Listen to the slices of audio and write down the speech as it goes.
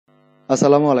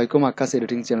আসসালামু আলাইকুম, আক্কাস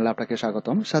এডিটিং চ্যানেলে আপনাকে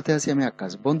স্বাগতম। সাথে আছি আমি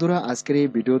আক্কাস। বন্ধুরা, আজকের এই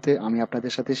ভিডিওতে আমি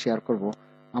আপনাদের সাথে শেয়ার করব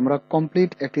আমরা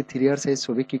কমপ্লিট একটি 3R সাইজ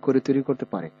ছবি কি করে তৈরি করতে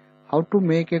পারি। How to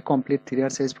make a complete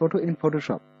 3R size photo in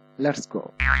Photoshop. Let's go.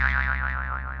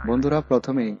 বন্ধুরা,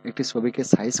 প্রথমেই একটি ছবিকে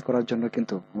সাইজ করার জন্য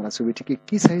কিন্তু আমরা ছবিটিকে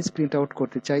কি সাইজ প্রিন্ট আউট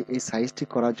করতে চাই, এই সাইজটি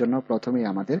করার জন্য প্রথমেই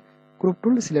আমাদের ক্রপ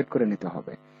টুল সিলেক্ট করে নিতে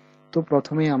হবে। তো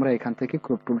প্রথমেই আমরা এখান থেকে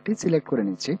ক্রপ টুলটি সিলেক্ট করে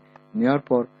নিচ্ছি। নেওয়ার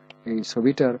পর এই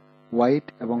ছবিটার হোয়াইট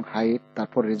এবং হাইট,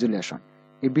 তারপর রেজুলেশন,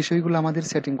 এই বিষয়গুলো আমাদের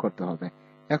সেটিং করতে হবে।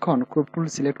 এখন ক্রপ টুল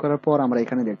সিলেক্ট করার পর আমরা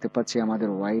এখানে দেখতে পাচ্ছি আমাদের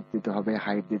হোয়াইট দিতে হবে,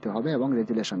 হাইট দিতে হবে এবং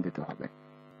রেজুলেশন দিতে হবে।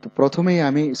 তো প্রথমেই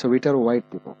আমি ছবিটার হোয়াইট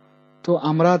দিব। তো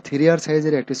আমরা 3R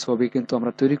সাইজের একটি ছবি কিন্তু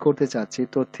আমরা তৈরি করতে চাচ্ছি।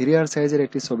 তো 3R সাইজের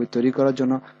একটি ছবি তৈরি করার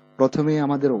জন্য প্রথমেই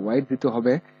আমাদের হোয়াইট দিতে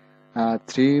হবে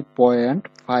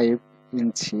 3.5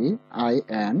 ইঞ্চি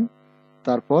IN।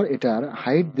 তারপর এটার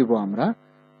হাইট দিব আমরা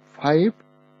 5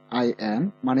 IN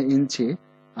মানে ইঞ্চি,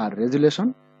 আর রেজুলেশন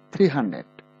 300।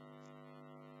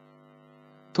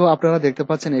 তো আপনারা দেখতে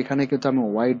পাচ্ছেন এখানে কিন্তু আমি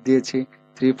হোয়াইট দিয়েছি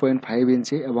 3.5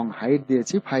 ইঞ্চি এবং হাইট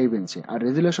দিয়েছি 5 ইঞ্চি, আর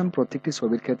রেজুলেশন প্রত্যেকটি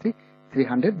ছবির ক্ষেত্রে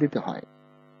 300 দিতে হয়।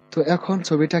 তো এখন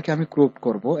ছবিটাকে আমি ক্রপ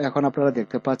করব। এখন আপনারা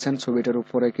দেখতে পাচ্ছেন ছবিটার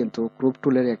উপরে কিন্তু ক্রপ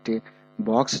টুলের একটি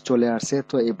বক্স চলে আসছে।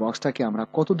 তো এই বক্সটাকে আমরা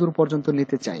কত দূর পর্যন্ত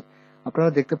নিতে চাই, আপনারা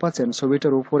দেখতে পাচ্ছেন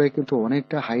ছবিটার উপরে কিন্তু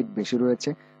অনেকটা হাইট বেশি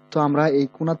রয়েছে। তো আমরা এই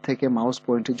কোণার থেকে মাউস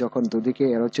পয়েন্টটি যখন দুদিকে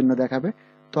এরো চিহ্ন দেখাবে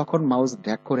তখন মাউস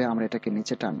ড্র্যাগ করে আমরা এটাকে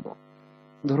নিচে টানবো।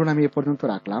 ধরুন আমি এ পর্যন্ত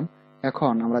রাখলাম।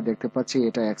 এখন আমরা দেখতে পাচ্ছি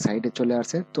এটা এক সাইডে চলে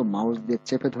আসছে। তো মাউস দিয়ে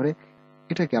চেপে ধরে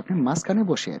এটাকে আপনি মাঝখানে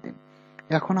বসিয়ে দিন।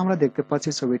 এখন আমরা দেখতে পাচ্ছি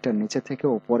ছবিটার নিচে থেকে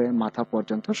উপরে মাথা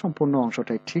পর্যন্ত সম্পূর্ণ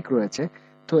অংশটাই ঠিক রয়েছে।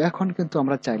 তো এখন কিন্তু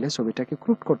আমরা চাইলে ছবিটাকে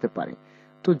ক্রপ করতে পারি।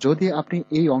 তো যদি আপনি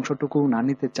এই অংশটুকু না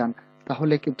নিতে চান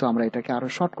তাহলে কিন্তু আমরা এটাকে আরো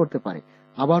শর্ট করতে পারি।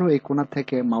 আবারও এই কোণা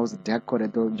থেকে মাউস ড্র্যাগ করে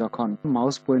যখন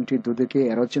মাউস পয়েন্টটি দুদিকে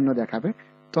এরো চিহ্ন দেখাবে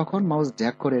তখন মাউস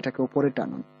ড্র্যাগ করে এটাকে উপরে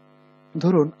টানুন।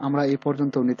 ধরুন আমরা এই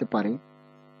পর্যন্ত নিতে পারি।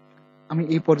 আমি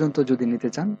এই পর্যন্ত যদি নিতে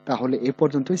চান তাহলে এই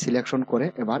পর্যন্তই সিলেকশন করে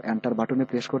এবার এন্টার বাটনে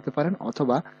প্রেস করতে পারেন,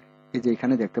 অথবা এই যে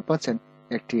এখানে দেখতে পাচ্ছেন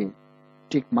একটি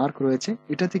টিক মার্ক রয়েছে,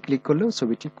 এটাতে ক্লিক করলেও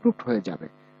ছবিটি ক্রুপড হয়ে যাবে।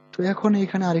 তো এখন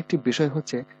এখানে আরেকটি বিষয়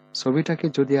হচ্ছে, ছবিটাকে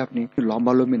যদি আপনি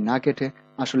লম্বালম্বি না কেটে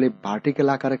আসলে ভার্টিক্যাল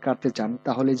আকারে কাটতে চান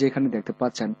তাহলে যে এখানে দেখতে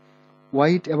পাচ্ছেন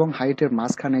হোয়াইট এবং হাইটের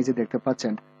মাঝখানে যে দেখতে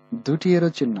পাচ্ছেন দুটি এরো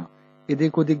চিহ্ন,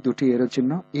 এদিক ওদিক দুটি এরো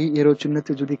চিহ্ন, এই এরো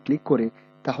চিহ্নতে যদি ক্লিক করি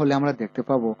তাহলে আমরা দেখতে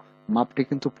পাবো মাপটি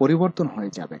কিন্তু পরিবর্তন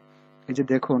হয়ে যাবে। এই যে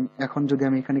দেখুন, এখন যদি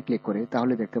আমি এখানে ক্লিক করি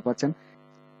তাহলে দেখতে পাচ্ছেন,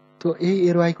 তো এই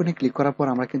এরো আইকনে ক্লিক করার পর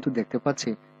আমরা কিন্তু দেখতে পাচ্ছি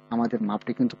আমাদের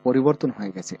মাপটি কিন্তু পরিবর্তন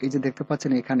হয়ে গেছে। এই যে দেখতে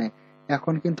পাচ্ছেন এখানে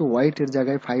এখন কিন্তু হোয়াইটের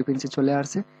জায়গায় 5 ইঞ্চি চলে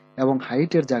আসছে এবং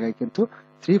হাইটের জায়গায় কিন্তু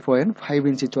 3.5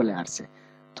 ইঞ্চি চলে আসছে।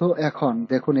 তো এখন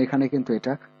দেখুন এখানে কিন্তু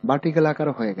এটা ভার্টিক্যাল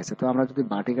আকারে হয়ে গেছে। তো আমরা যদি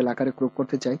ভার্টিক্যাল আকারে ক্রপ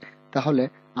করতে চাই তাহলে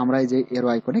আমরা এই যে এরো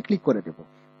আইকনে ক্লিক করে দেব।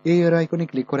 এই এরো আইকনে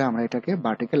ক্লিক করে আমরা এটাকে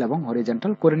ভার্টিক্যাল এবং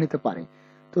হরিজন্টাল করে নিতে পারি।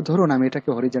 তো ধরুন আমি এটাকে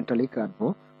হরিজন্টালি কাটবো।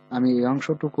 আমি এই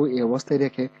অংশটুকু এই অবস্থায়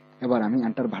রেখে এবার আমি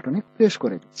এন্টার বাটনে প্রেস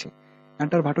করে দিচ্ছি।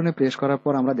 এন্টার বাটনে প্রেস করার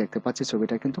পর আমরা দেখতে পাচ্ছি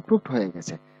ছবিটা কিন্তু ক্রুপড হয়ে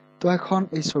গেছে। তো এখন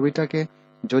এই ছবিটাকে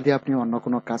যদি আপনি অন্য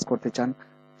কোনো কাজ করতে চান,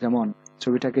 যেমন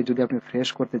ছবিটাকে যদি আপনি ফ্রেশ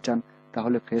করতে চান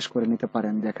তাহলে ফ্রেশ করে নিতে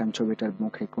পারেন। দেখেন ছবিটার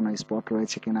মুখে কোনো স্পট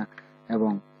রয়েছে কিনা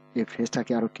এবং এই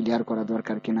ফেসটাকে আরো ক্লিয়ার করা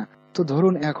দরকার কিনা। তো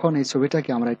ধরুন এখন এই ছবিটাকে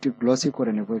আমরা একটু গ্লসি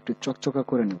করে নেব, একটু চকচকা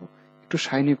করে নেব, একটু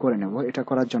শাইনি করে নেব। এটা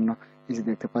করার জন্য এই যে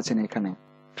দেখতে পাচ্ছেন এখানে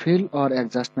feel or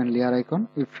adjustment layer icon,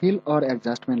 এই ফিল অর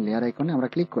অ্যাডজাস্টমেন্ট লেয়ার আইকনে আমরা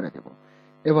ক্লিক করে দেব।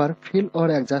 এবার ফিল অর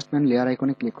অ্যাডজাস্টমেন্ট লেয়ার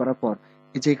আইকনে ক্লিক করার পর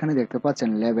এই যে এখানে দেখতে পাচ্ছেন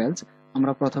লেভেলস,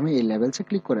 আমরা প্রথমে এই লেভেলসে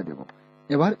ক্লিক করে দেব।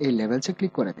 এবার এই লেভেলসে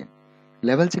ক্লিক করে দিন।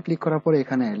 লেভেলসে ক্লিক করার পর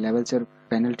এখানে লেভেলসের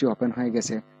প্যানেলটি ওপেন হয়ে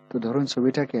গেছে। তো ধরুন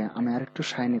ছবিটাকে আমি আরেকটু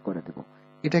শাইনি করে দেব।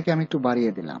 এটাকে আমি একটু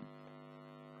বাড়িয়ে দিলাম,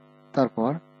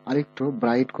 তারপর আরেকটু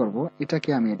ব্রাইট করব, এটাকে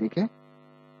আমি এদিকে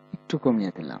একটু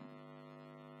কমিয়ে দিলাম।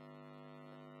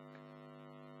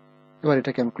 এবার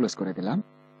এটাকে আমি ক্লোজ করে দিলাম।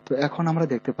 তো এখন আমরা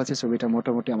দেখতে পাচ্ছি ছবিটা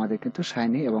মোটামুটি আমাদের কিন্তু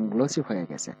শাইনি এবং গ্লোসি হয়ে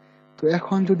গেছে। তো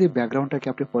এখন যদি ব্যাকগ্রাউন্ডটাকে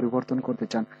আপনি পরিবর্তন করতে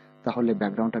চান তাহলে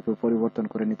ব্যাকগ্রাউন্ডটাকে পরিবর্তন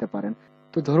করে নিতে পারেন।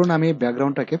 তো ধরুন আমি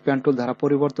ব্যাকগ্রাউন্ডটাকে পেন টুল দ্বারা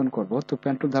পরিবর্তন করব। তো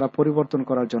পেন টুল দ্বারা পরিবর্তন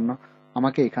করার জন্য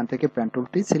আমাকে এখান থেকে পেন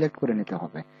টুলটি সিলেক্ট করে নিতে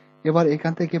হবে। এবার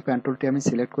এখান থেকে পেন টুলটি আমি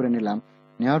সিলেক্ট করে নিলাম।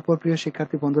 নেওয়ার পর প্রিয়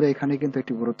শিক্ষার্থী বন্ধুরা, এখানে কিন্তু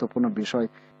একটি গুরুত্বপূর্ণ বিষয়,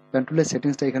 পেন টুলের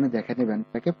সেটিংসটা এখানে দেখে নেবেন,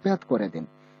 তাকে প্যাথ করে দিন।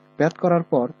 প্যাথ করার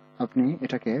পর আপনি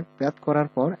এটাকে প্যাথ করার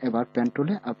পর এবার পেন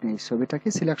টুলে আপনি এই ছবিটাকে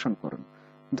সিলেকশন করুন।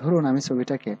 ধরুন আমি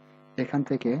ছবিটাকে এখান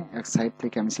থেকে এক সাইড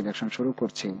থেকে আমি সিলেকশন শুরু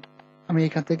করছি। আমি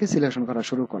এখান থেকে সিলেকশন করা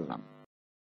শুরু করলাম।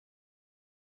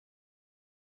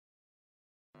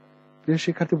 প্রিয়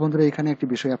শিক্ষার্থী বন্ধুরা, এখানে একটি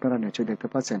বিষয় আপনারা নিশ্চয়ই দেখতে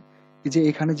পাচ্ছেন, এই যে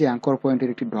এখানে যে অ্যাঙ্কর পয়েন্টের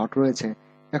একটি ডট রয়েছে,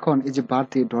 এখন এই যে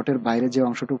বাড়তি ডটের বাইরে যে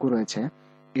অংশটুকু রয়েছে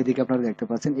এদিকে আপনারা দেখতে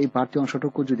পাচ্ছেন এই বাড়তি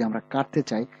অংশটুকু যদি আমরা কাটতে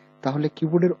চাই তাহলে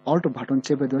কিবোর্ডের অল্ট বাটন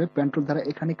চেপে ধরে পেন টুল দ্বারা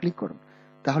এখানে ক্লিক করুন,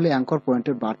 তাহলে অ্যাঙ্কর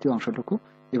পয়েন্টের বাড়তি অংশটুকু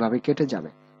এভাবে কেটে যাবে।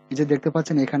 এই যে দেখতে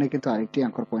পাচ্ছেন এখানে কিন্তু আরেকটি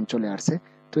অ্যাঙ্কর পয়েন্ট চলে আসছে।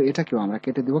 তো এটাকেও আমরা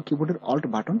কেটে দেব কিবোর্ডের অল্ট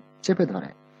বাটন চেপে ধরে।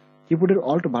 কিবোর্ডের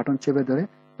অল্ট বাটন চেপে ধরে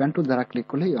পেন টুল দ্বারা ক্লিক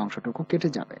করলে এই অংশটুকু কেটে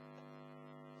যাবে।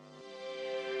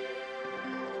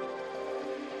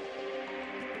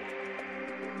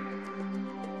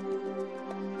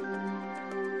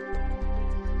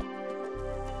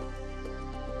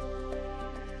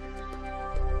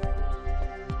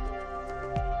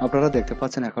 আপনারা দেখতে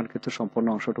পাচ্ছেন এখন কিন্তু সম্পূর্ণ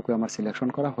অংশটুকু আমার সিলেকশন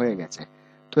করা হয়ে গেছে।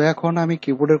 তো এখন আমি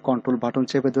কিবোর্ডের কন্ট্রোল বাটন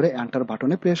চেপে ধরে এন্টার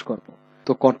বাটনে প্রেস করব।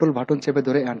 তো কন্ট্রোল বাটন চেপে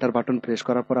ধরে এন্টার বাটন প্রেস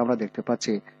করার পর আমরা দেখতে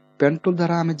পাচ্ছি পেন টুল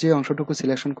দ্বারা আমি যে অংশটুকু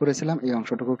সিলেকশন করেছিলাম এই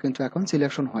অংশটুকু কিন্তু এখন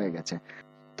সিলেকশন হয়ে গেছে।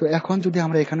 তো এখন যদি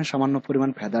আমরা এখানে সামান্য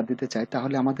পরিমাণ ফেদার দিতে চাই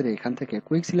তাহলে আমাদের এখান থেকে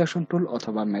কুইক সিলেকশন টুল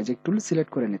অথবা ম্যাজিক টুল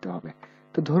সিলেক্ট করে নিতে হবে।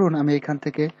 তো ধরুন আমি এখান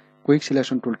থেকে কুইক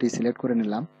সিলেকশন টুলটি সিলেক্ট করে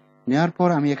নিলাম। নেওয়ার পর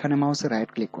আমি এখানে মাউসে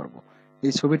রাইট ক্লিক করব।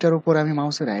 এই ছবিটার উপর আমি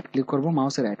মাউসে রাইট ক্লিক করব।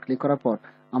 মাউসে রাইট ক্লিক করার পর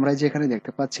আমরা যে এখানে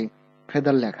দেখতে পাচ্ছি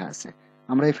ফেদার লেখা আছে,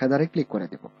 আমরা এই ফেদারে ক্লিক করে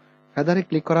দেব। ফেদারে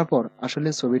ক্লিক করার পর আসলে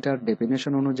ছবিটার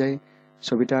ডেফিনেশন অনুযায়ী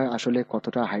ছবিটা আসলে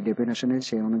কতটা হাই ডেফিনেশনের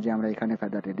সেই অনুযায়ী আমরা এখানে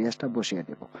ফেদার রেডিয়াসটা বসিয়ে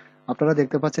দেব। আপনারা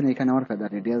দেখতে পাচ্ছেন এখানে আমার ফেদার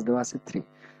রেডিয়াস দেওয়া আছে 3।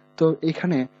 তো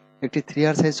এখানে একটি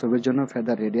 3R সাইজ ছবির জন্য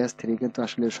ফেদার রেডিয়াস 3 কিন্তু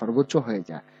আসলে সর্বোচ্চ হয়ে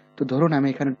যায়। তো ধরুন আমি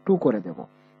এখানে 2 করে দেব।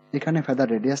 এখানে ফেদার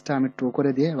রেডিয়াসটা আমি 2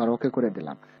 করে দিয়ে এবার ওকে করে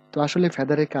দিলাম। তো আসলে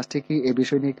ফেদারের কাজটি কি এই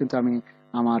বিষয় নিয়ে কিন্তু আমি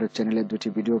আমার চ্যানেলে 2টি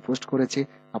ভিডিও পোস্ট করেছি।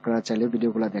 আপনারা চাইলে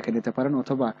ভিডিওগুলো দেখে নিতে পারেন,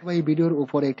 অথবা এই ভিডিওর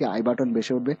উপরে একটি আই বাটন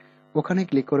বেশি উঠবে, ওখানে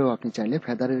ক্লিক করেও আপনি চাইলে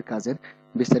ফেদারের কাজের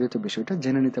বিস্তারিত বিষয়টা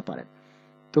জেনে নিতে পারেন।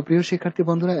 তো প্রিয় শিক্ষার্থী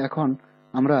বন্ধুরা, এখন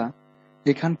আমরা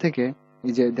এখান থেকে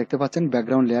এই যে দেখতে পাচ্ছেন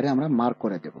ব্যাকগ্রাউন্ড লেয়ারে আমরা মার্ক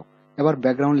করে দেব। এবার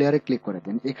ব্যাকগ্রাউন্ড লেয়ারে ক্লিক করে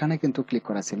দিন। এখানে কিন্তু ক্লিক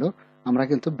করা ছিল, আমরা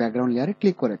কিন্তু ব্যাকগ্রাউন্ড লেয়ারে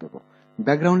ক্লিক করে দেব।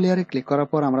 ব্যাকগ্রাউন্ড লেয়ারে ক্লিক করার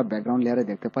পর আমরা ব্যাকগ্রাউন্ড লেয়ারে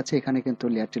দেখতে পাচ্ছি এখানে কিন্তু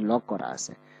লেয়ারটি লক করা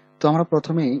আছে। তো আমরা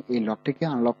প্রথমেই এই লকটিকে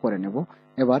আনলক করে নেব।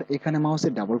 এবার এখানে মাউসে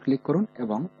ডাবল ক্লিক করুন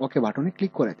এবং ওকে বাটনে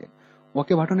ক্লিক করে দিন।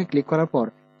 ওকে বাটনে ক্লিক করার পর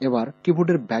এবার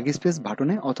কিবোর্ডের ব্যাক স্পেস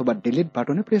বাটনে অথবা ডিলিট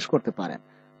বাটনে প্রেস করতে পারেন।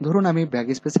 ধরুন আমি ব্যাক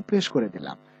স্পেসে প্রেস করে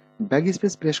দিলাম। ব্যাক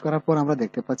স্পেস প্রেস করার পর আমরা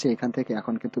দেখতে পাচ্ছি এখান থেকে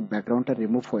এখন কিন্তু ব্যাকগ্রাউন্ডটা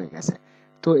রিমুভ হয়ে গেছে।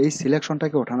 তো এই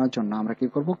সিলেকশনটাকে ওঠানোর জন্য আমরা কি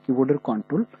করব, কিবোর্ডের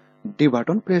কন্ট্রোল ডি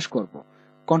বাটন প্রেস করব।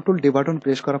 কন্ট্রোল ডি বাটন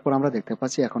প্রেস করার পর আমরা দেখতে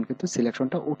পাচ্ছি এখন কিন্তু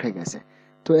সিলেকশনটা উঠে গেছে।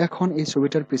 তো এখন এই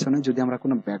ছবিটার পিছনে যদি আমরা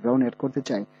কোনো ব্যাকগ্রাউন্ড এড করতে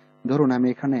চাই, ধরুন আমি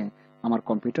এখানে আমার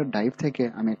কম্পিউটার ড্রাইভ থেকে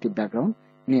আমি একটি ব্যাকগ্রাউন্ড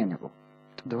নিয়ে নেব।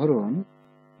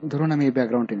 ধরুন আমি এই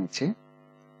ব্যাকগ্রাউন্ডটি নিচ্ছি।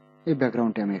 এই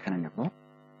ব্যাকগ্রাউন্ডটি আমি এখানে নেব।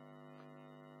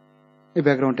 এই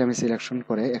ব্যাকগ্রাউন্ডটি আমি সিলেকশন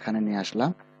করে এখানে নিয়ে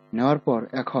আসলাম। নেওয়ার পর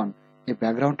এখন এই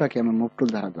ব্যাকগ্রাউন্ডটাকে আমি মুভ টুল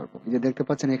দ্বারা ধরবো। এই যে দেখতে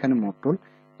পাচ্ছেন এখানে মুভ টুল,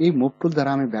 এই মুভ টুল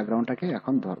দ্বারা আমি ব্যাকগ্রাউন্ডটাকে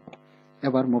এখন ধরবো।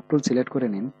 এবার মুভ টুল সিলেক্ট করে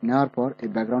নিন। নেওয়ার পর এই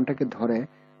ব্যাকগ্রাউন্ডটাকে ধরে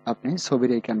আপনি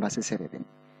ছবির এই ক্যানভাসে ছেড়ে দিন।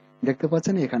 দেখতে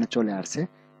পাচ্ছেন এখানে চলে আসছে।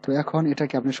 তো এখন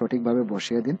এটাকে আপনি সঠিকভাবে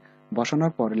বসিয়ে দিন।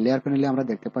 বসানোর পর লেয়ার প্যানেলে আমরা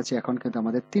দেখতে পাচ্ছি এখন কিন্তু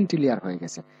আমাদের 3টি লেয়ার হয়ে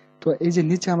গেছে। তো এই যে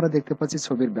নিচে আমরা দেখতে পাচ্ছি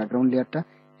ছবির ব্যাকগ্রাউন্ড লেয়ারটা,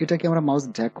 এটাকে আমরা মাউস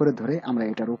ড্র্যাগ করে ধরে আমরা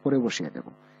এটার উপরে বসিয়ে দেব।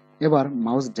 এবার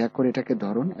মাউস ড্র্যাগ করে এটাকে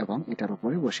ধরুন এবং এটার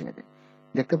উপরে বসিয়ে দিন।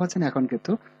 দেখতে পাচ্ছেন এখন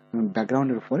কিন্তু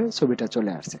ব্যাকগ্রাউন্ডের উপরে ছবিটা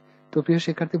চলে আসছে। তো প্রিয়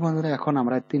শিক্ষার্থী বন্ধুরা, এখন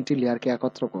আমরা 3টি লেয়ারকে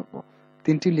একত্র করব।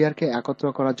 3টি লেয়ারকে একত্র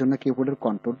করার জন্য কিবোর্ডের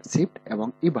কন্ট্রোল শিফট এবং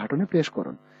ই বাটনে প্রেস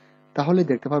করুন। তাহলে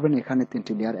দেখতে পাবেন এখানে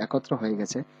 3টি লেয়ার একত্র হয়ে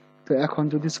গেছে। তো এখন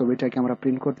যদি ছবিটাকে আমরা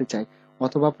প্রিন্ট করতে চাই,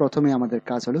 অথবা প্রথমে আমাদের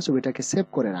কাজ হলো ছবিটাকে সেভ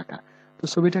করে রাখা। তো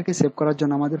ছবিটাকে সেভ করার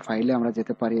জন্য আমাদের ফাইলে আমরা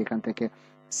যেতে পারি। এখান থেকে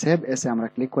সেভ এসে আমরা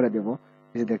ক্লিক করে দেব।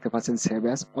 এই যে দেখতে পাচ্ছেন সেভ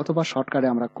অ্যাজ, অথবা শর্টকাটে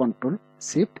আমরা কন্ট্রোল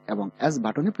শিফট এবং এস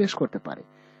বাটনে প্রেস করতে পারি।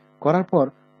 করার পর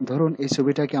ধরুন এই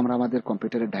ছবিটাকে আমরা আমাদের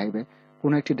কম্পিউটারের ড্রাইভে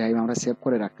কোনো একটি ড্রাইভে আমরা সেভ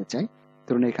করে রাখতে চাই।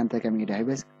 ধরুন এখান থেকে আমি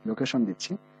ড্রাইভে লোকেশন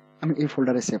দিচ্ছি, আমি এই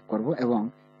ফোল্ডারে সেভ করব এবং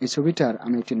এই ছবিটার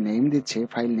আমি একটি নেম দিচ্ছি।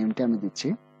 ফাইল নেমটা আমি দিচ্ছি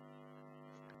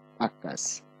আক্কাস।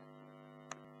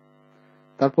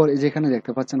 তারপর এই যে এখানে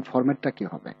দেখতে পাচ্ছেন ফরম্যাটটা কি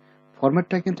হবে।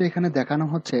 ফরম্যাটটা কিন্তু এখানে দেখানো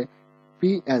হচ্ছে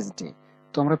পিএসডি।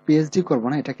 তো আমরা পিএসডি করব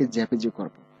না, এটাকে জেপিজি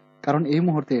করব, কারণ এই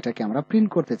মুহূর্তে এটাকে আমরা প্রিন্ট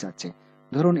করতে চাচ্ছি।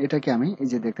 ধরুন এটাকে আমি এই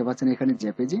যে দেখতে পাচ্ছেন এখানে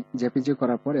জেপিজি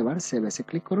করার পর এবার সেভ এসে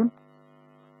ক্লিক করুন,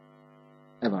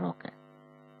 এবার ওকে।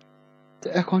 তো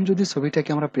এখন যদি ছবিটাকে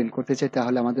আমরা প্রিন্ট করতে চাই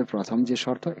তাহলে আমাদের প্রথম যে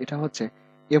শর্ত এটা হচ্ছে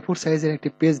A4 সাইজের একটি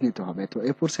পেজ নিতে হবে। তো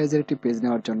A4 সাইজের একটি পেজ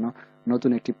নেওয়ার জন্য,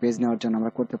 নতুন একটি পেজ নেওয়ার জন্য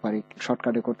আমরা করতে পারি,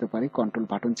 শর্টকাটে করতে পারি কন্ট্রোল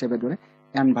বাটন চেপে ধরে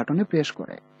এন বাটনে প্রেস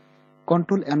করে।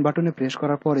 কন্ট্রোল এন বাটনে প্রেস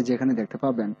করার পরে যেখানে দেখতে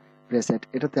পাবেন প্রেসেট,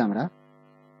 এটাতে আমরা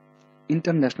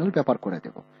ইন্টারন্যাশনাল পেপার করে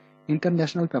দেব।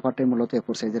 ইন্টারন্যাশনাল পেপারটাই মূলত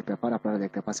A4 সাইজের পেপার। আপনারা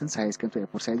দেখতে পাচ্ছেন সাইজ কিন্তু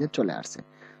A4 সাইজের চলে আসছে।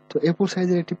 তো A4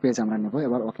 সাইজের একটি পেজ আমরা নেব।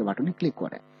 এবার ওকে বাটনে ক্লিক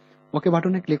করে, ওকে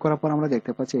বাটনে ক্লিক করার পর আমরা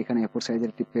দেখতে পাচ্ছি এখানে A4 সাইজের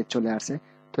একটি পেজ চলে আসছে।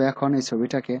 তো এখন এই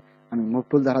ছবিটাকে আমি মুভ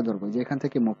টুল দ্বারা ধরবো, যে এখান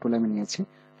থেকে মুভ টুল আমি নিয়েছি,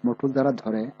 মুভ টুল দ্বারা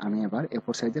ধরে আমি এবার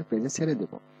A4 সাইজের পেজে ছেড়ে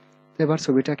দেব। তো এবার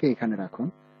ছবিটাকে এখানে রাখুন।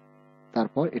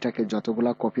 তারপর এটাকে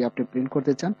যতগুলা কপি আপনি প্রিন্ট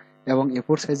করতে চান এবং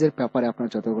A4 সাইজের পেপারে আপনার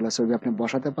যতগুলা ছবি আপনি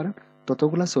বসাতে পারেন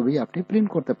ততগুলা ছবি আপনি প্রিন্ট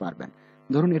করতে পারবেন।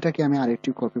 ধরুন এটাকে আমি আরেকটি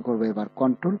কপি করবো। এবার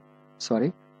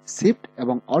শিফট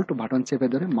এবং অল্ট বাটন চেপে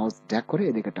ধরে মাউস ড্র্যাগ করে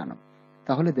এদিকে টানুন,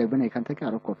 তাহলে দেখবেন এখান থেকে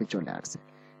আরো কপি চলে আসছে।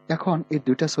 এখন এই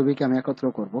দুইটা ছবিকে আমি একত্র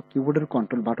করব। কিবোর্ডের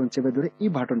কন্ট্রোল বাটন চেপে ধরে ই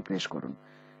বাটন প্রেস করুন।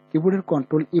 কিবোর্ডের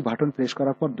কন্ট্রোল ই বাটন প্রেস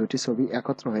করার পর দুটি ছবি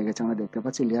একত্র হয়ে গেছে। আমরা দেখতে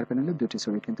পাচ্ছি লেয়ার প্যানেলে দুটি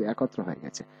ছবি কিন্তু একত্র হয়ে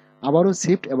গেছে। আবারও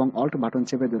শিফট এবং অল্ট বাটন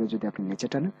চেপে ধরে যদি আপনি নিচে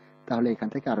টানেন তাহলে এখান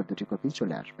থেকে আরো দুটি কপি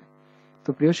চলে আসবে। তো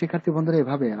প্রিয় শিক্ষার্থী বন্ধুরা,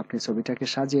 এভাবে আপনি ছবিটাকে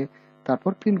সাজিয়ে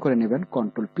তারপর প্রিন্ট করে নেবেন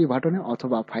কন্ট্রোল পি বাটনে,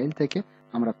 অথবা ফাইল থেকে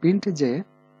আমরা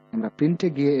প্রিন্টে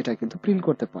গিয়ে এটা কিন্তু প্রিন্ট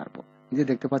করতে পারবো। এই যে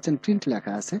দেখতে পাচ্ছেন প্রিন্ট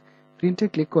লেখা আছে, প্রিন্টে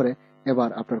ক্লিক করে এবার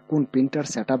আপনার কোন প্রিন্টার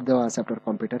সেটআপ দেওয়া আছে আপনার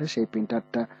কম্পিউটারে সেই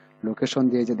প্রিন্টারটা লোকেশন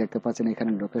দিয়ে, যে দেখতে পাচ্ছেন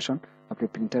এখানে লোকেশন, আপনি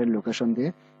প্রিন্টারের লোকেশন দিয়ে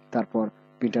তারপর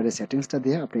প্রিন্টারের সেটিংসটা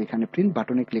দিয়ে আপনি এখানে প্রিন্ট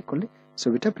বাটনে ক্লিক করলে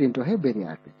ছবিটা প্রিন্ট হয়ে বেরিয়ে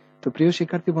আসবে। তো প্রিয়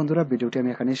শিক্ষার্থী বন্ধুরা, ভিডিওটি আমি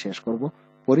এখানেই শেষ করব।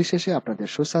 পরিশেষে আপনাদের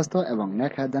সুস্বাস্থ্য এবং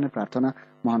নেক হায়াত দানের প্রার্থনা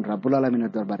মহান রাব্বুল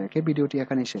আলামিনের দরবারে রেখে ভিডিওটি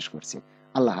এখানেই শেষ করছি।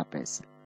 আল্লাহ হাফেজ।